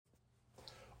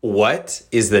What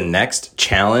is the next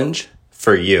challenge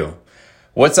for you?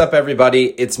 What's up, everybody?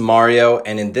 It's Mario,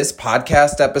 and in this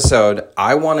podcast episode,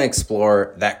 I want to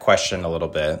explore that question a little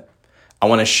bit. I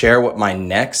want to share what my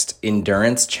next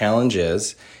endurance challenge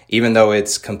is, even though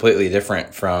it's completely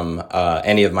different from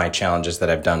any of my challenges that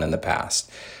I've done in the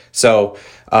past. So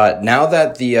now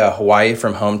that the Hawaii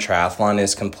from Home Triathlon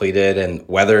is completed and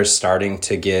weather is starting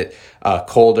to get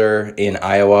colder in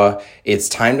Iowa, it's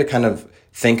time to kind of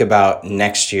think about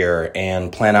next year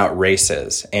and plan out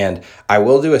races. And I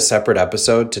will do a separate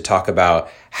episode to talk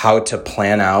about how to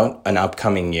plan out an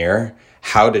upcoming year,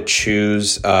 how to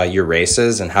choose your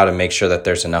races, and how to make sure that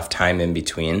there's enough time in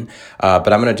between.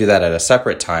 But I'm going to do that at a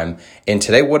separate time. And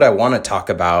today what I want to talk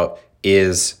about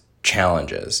is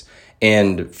challenges.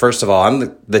 And first of all,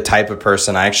 I'm the type of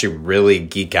person, I actually really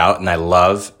geek out and I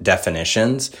love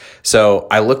definitions. So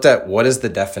I looked at what is the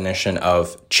definition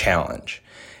of challenge.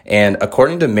 And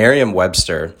according to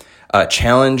Merriam-Webster,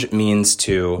 challenge means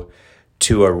to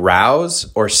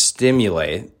arouse or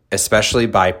stimulate, especially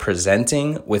by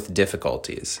presenting with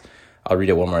difficulties. I'll read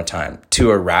it one more time. To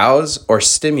arouse or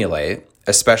stimulate,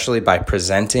 especially by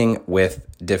presenting with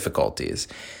difficulties.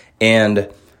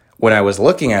 And when I was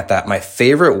looking at that, my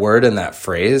favorite word in that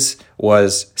phrase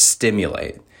was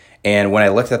stimulate. And when I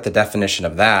looked at the definition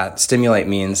of that, stimulate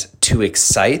means to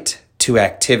excite to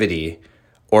activity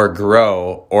or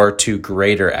grow or to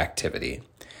greater activity.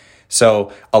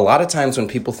 So a lot of times when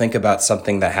people think about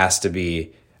something that has to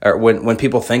be, or when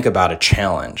people think about a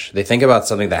challenge, they think about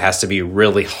something that has to be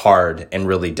really hard and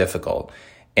really difficult.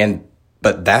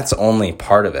 But that's only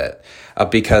part of it,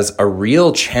 because a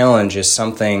real challenge is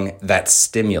something that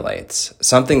stimulates,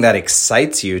 something that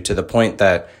excites you to the point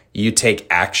that you take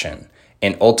action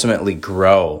and ultimately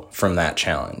grow from that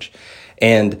challenge.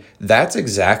 And that's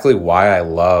exactly why I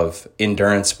love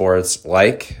endurance sports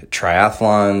like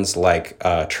triathlons, like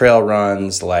trail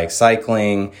runs, like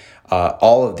cycling,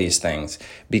 all of these things,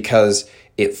 because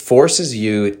it forces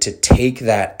you to take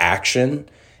that action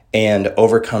and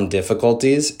overcome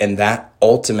difficulties, and that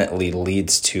ultimately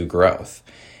leads to growth.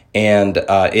 And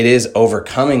it is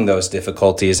overcoming those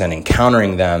difficulties and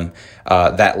encountering them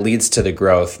that leads to the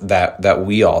growth that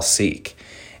we all seek.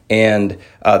 And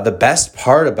the best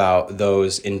part about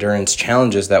those endurance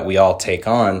challenges that we all take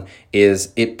on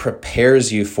is it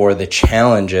prepares you for the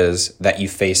challenges that you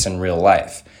face in real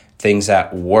life. Things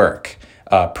at work,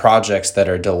 projects that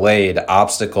are delayed,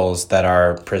 obstacles that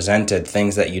are presented,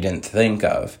 things that you didn't think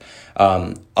of,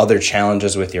 other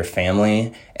challenges with your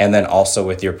family, and then also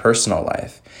with your personal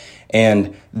life.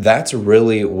 And that's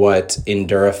really what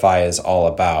Endurify is all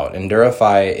about.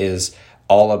 Endurify is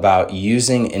all about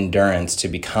using endurance to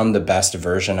become the best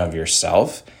version of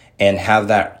yourself and have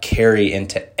that carry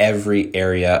into every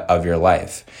area of your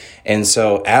life. And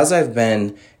so as I've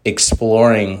been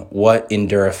exploring what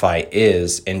Endurify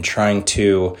is and trying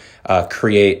to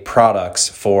create products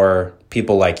for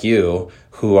people like you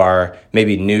who are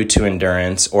maybe new to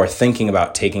endurance or thinking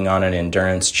about taking on an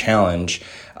endurance challenge,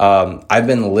 I've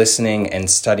been listening and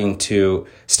studying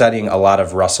a lot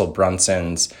of Russell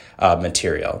Brunson's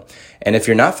material. And if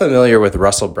you're not familiar with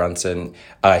Russell Brunson,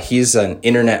 he's an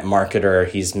internet marketer.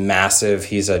 He's massive.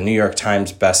 He's a New York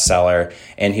Times bestseller.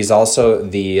 And he's also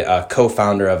the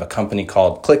co-founder of a company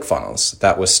called ClickFunnels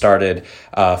that was started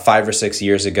 5 or 6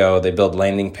 years ago. They build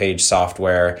landing page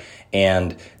software,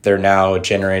 and they're now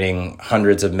generating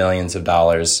hundreds of millions of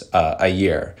dollars a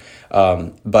year.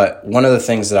 But one of the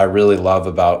things that I really love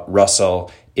about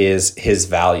Russell is his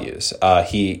values.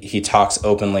 He talks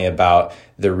openly about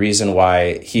the reason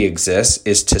why he exists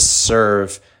is to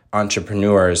serve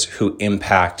entrepreneurs who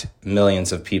impact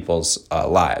millions of people's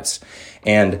lives.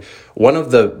 And one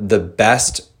of the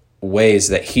best ways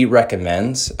that he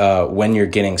recommends when you're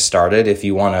getting started, if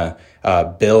you want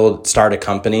to start a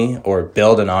company or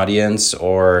build an audience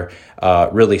or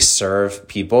really serve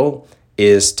people,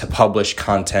 is to publish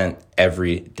content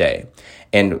every day.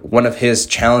 And one of his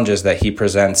challenges that he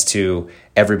presents to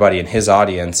everybody in his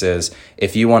audience is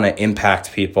if you want to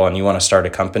impact people and you want to start a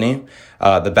company,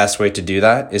 the best way to do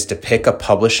that is to pick a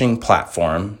publishing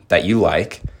platform that you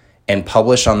like and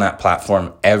publish on that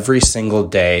platform every single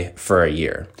day for a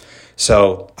year.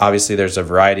 So obviously there's a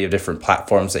variety of different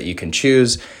platforms that you can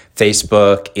choose: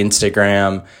 Facebook,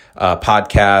 Instagram,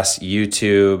 podcasts,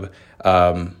 YouTube,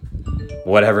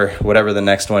 whatever the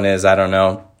next one is, I don't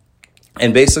know.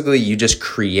 And basically you just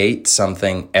create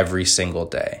something every single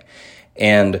day.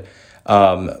 And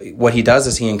what he does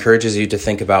is he encourages you to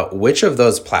think about which of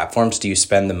those platforms do you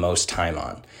spend the most time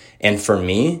on. And for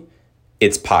me,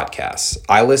 it's podcasts.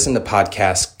 I listen to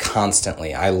podcasts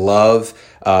constantly. I love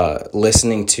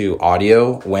listening to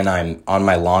audio when I'm on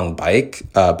my long bike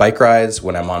rides,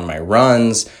 when I'm on my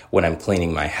runs, when I'm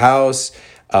cleaning my house,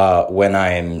 when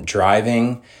I'm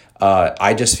driving.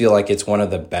 I just feel like it's one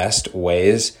of the best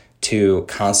ways to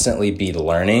constantly be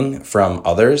learning from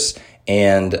others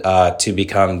and to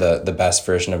become the best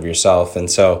version of yourself. And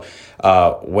so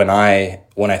when I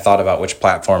thought about which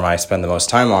platform I spend the most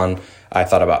time on, I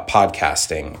thought about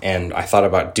podcasting, and I thought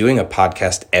about doing a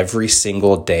podcast every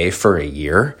single day for a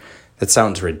year. That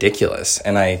sounds ridiculous.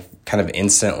 And I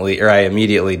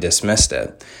immediately dismissed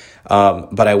it.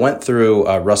 But I went through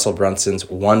Russell Brunson's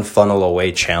One Funnel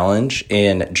Away challenge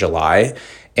in July.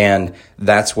 And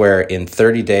that's where in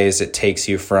 30 days, it takes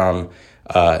you from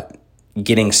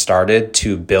getting started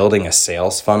to building a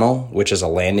sales funnel, which is a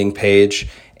landing page.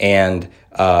 And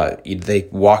they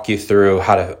walk you through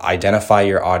how to identify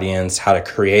your audience, how to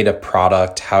create a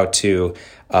product, how to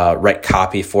write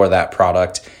copy for that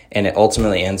product. And it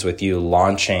ultimately ends with you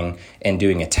launching and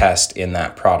doing a test in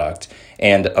that product.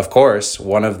 And of course,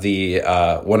 one of the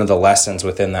lessons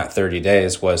within that 30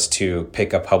 days was to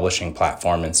pick a publishing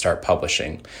platform and start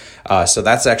publishing. So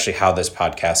that's actually how this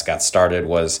podcast got started,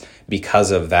 was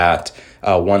because of that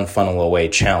One Funnel Away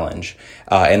challenge.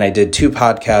 And I did 2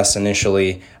 podcasts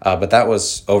initially, but that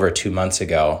was over 2 months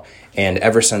ago. And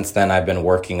ever since then, I've been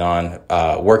working on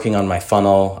my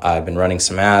funnel. I've been running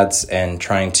some ads and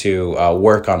trying to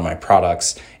work on my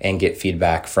products and get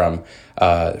feedback from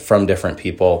different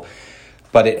people.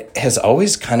 But it has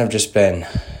always kind of just been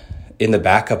in the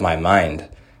back of my mind.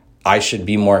 I should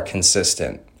be more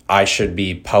consistent. I should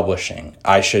be publishing.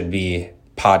 I should be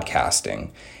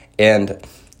podcasting. And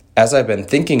as I've been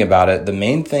thinking about it, the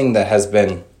main thing that has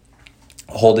been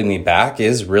holding me back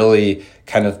is really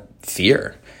kind of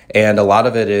fear. And a lot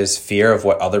of it is fear of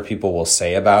what other people will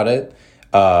say about it.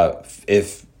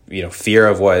 Fear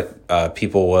of what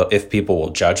people will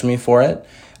judge me for it.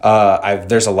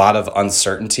 There's a lot of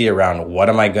uncertainty around what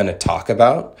am I going to talk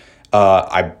about.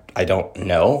 I don't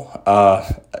know.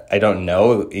 I don't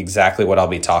know exactly what I'll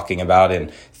be talking about in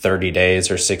 30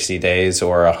 days or 60 days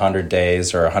or 100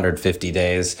 days or 150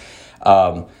 days.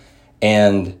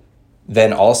 And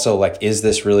then also, is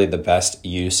this really the best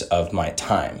use of my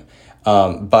time?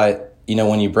 But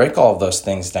when you break all of those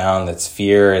things down, that's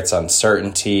fear, it's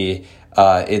uncertainty,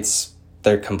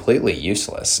 they're completely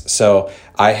useless. So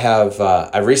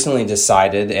I've recently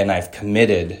decided, and I've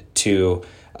committed to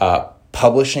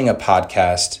publishing a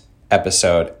podcast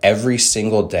episode every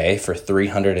single day for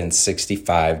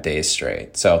 365 days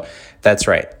straight. So that's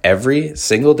right, every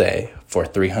single day for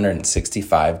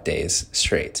 365 days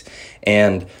straight.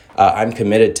 And I'm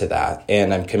committed to that.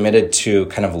 And I'm committed to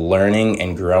kind of learning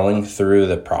and growing through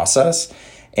the process.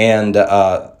 And,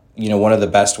 one of the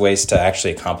best ways to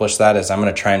actually accomplish that is I'm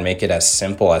going to try and make it as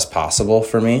simple as possible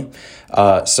for me.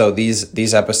 So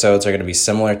these episodes are going to be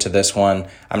similar to this one.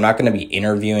 I'm not going to be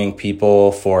interviewing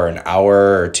people for an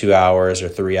hour or 2 hours or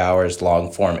 3 hours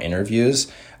long form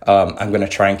interviews. I'm going to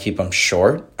try and keep them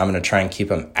short. I'm going to try and keep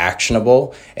them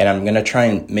actionable, and I'm going to try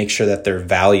and make sure that they're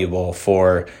valuable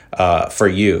for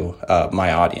you,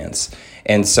 my audience.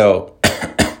 And so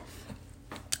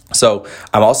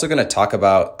I'm also going to talk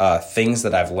about things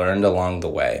that I've learned along the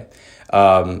way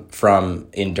from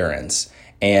endurance.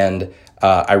 And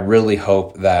I really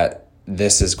hope that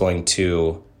this is going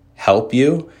to help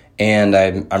you. And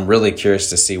I'm really curious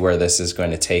to see where this is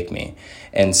going to take me.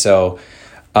 And so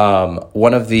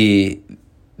one of the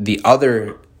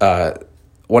other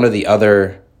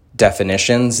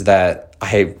definitions that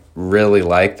I really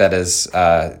like that is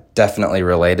definitely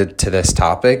related to this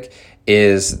topic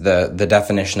is the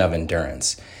definition of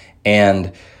endurance.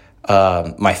 And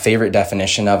my favorite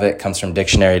definition of it comes from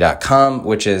dictionary.com,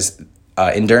 which is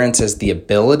endurance is the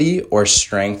ability or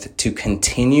strength to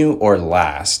continue or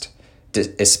last,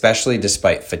 especially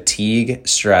despite fatigue,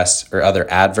 stress, or other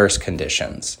adverse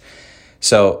conditions.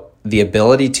 So the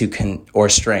ability or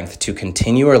strength to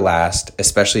continue or last,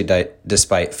 especially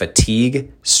despite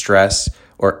fatigue, stress,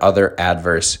 or other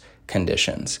adverse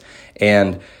conditions.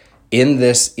 And in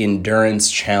this endurance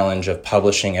challenge of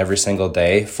publishing every single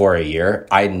day for a year,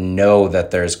 I know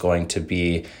that there's going to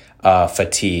be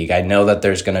fatigue. I know that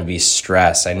there's going to be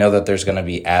stress. I know that there's going to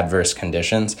be adverse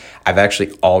conditions. I've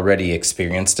actually already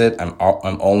experienced it. I'm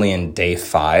only in day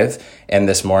 5, and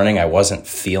this morning I wasn't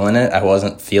feeling it. I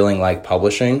wasn't feeling like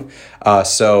publishing.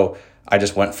 So I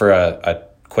just went for a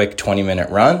quick 20-minute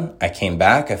run. I came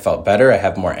back. I felt better. I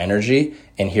have more energy,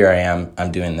 and here I am.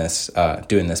 I'm doing this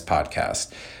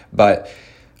podcast. But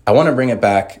I want to bring it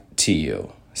back to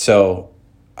you. So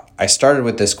I started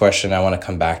with this question. I want to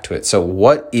come back to it. So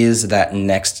what is that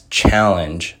next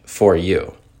challenge for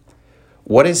you?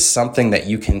 What is something that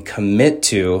you can commit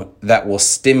to that will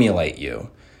stimulate you,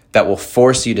 that will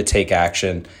force you to take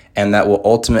action, and that will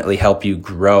ultimately help you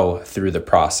grow through the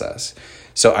process?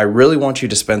 So I really want you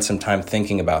to spend some time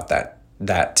thinking about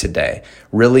that today.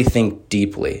 Really think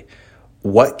deeply.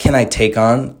 What can I take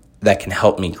on that can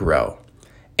help me grow?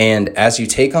 And as you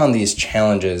take on these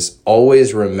challenges,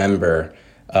 always remember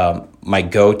my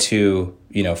go-to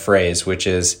phrase, which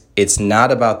is, it's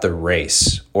not about the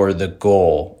race or the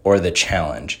goal or the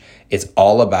challenge. It's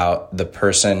all about the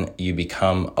person you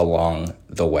become along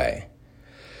the way.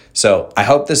 So I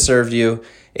hope this served you.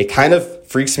 It kind of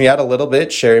freaks me out a little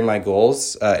bit sharing my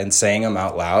goals and saying them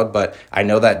out loud, but I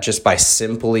know that just by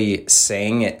simply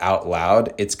saying it out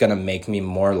loud, it's going to make me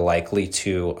more likely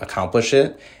to accomplish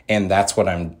it. And that's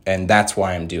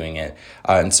why I'm doing it.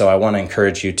 And so I want to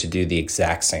encourage you to do the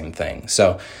exact same thing.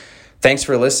 So thanks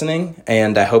for listening,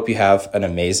 and I hope you have an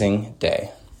amazing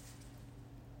day.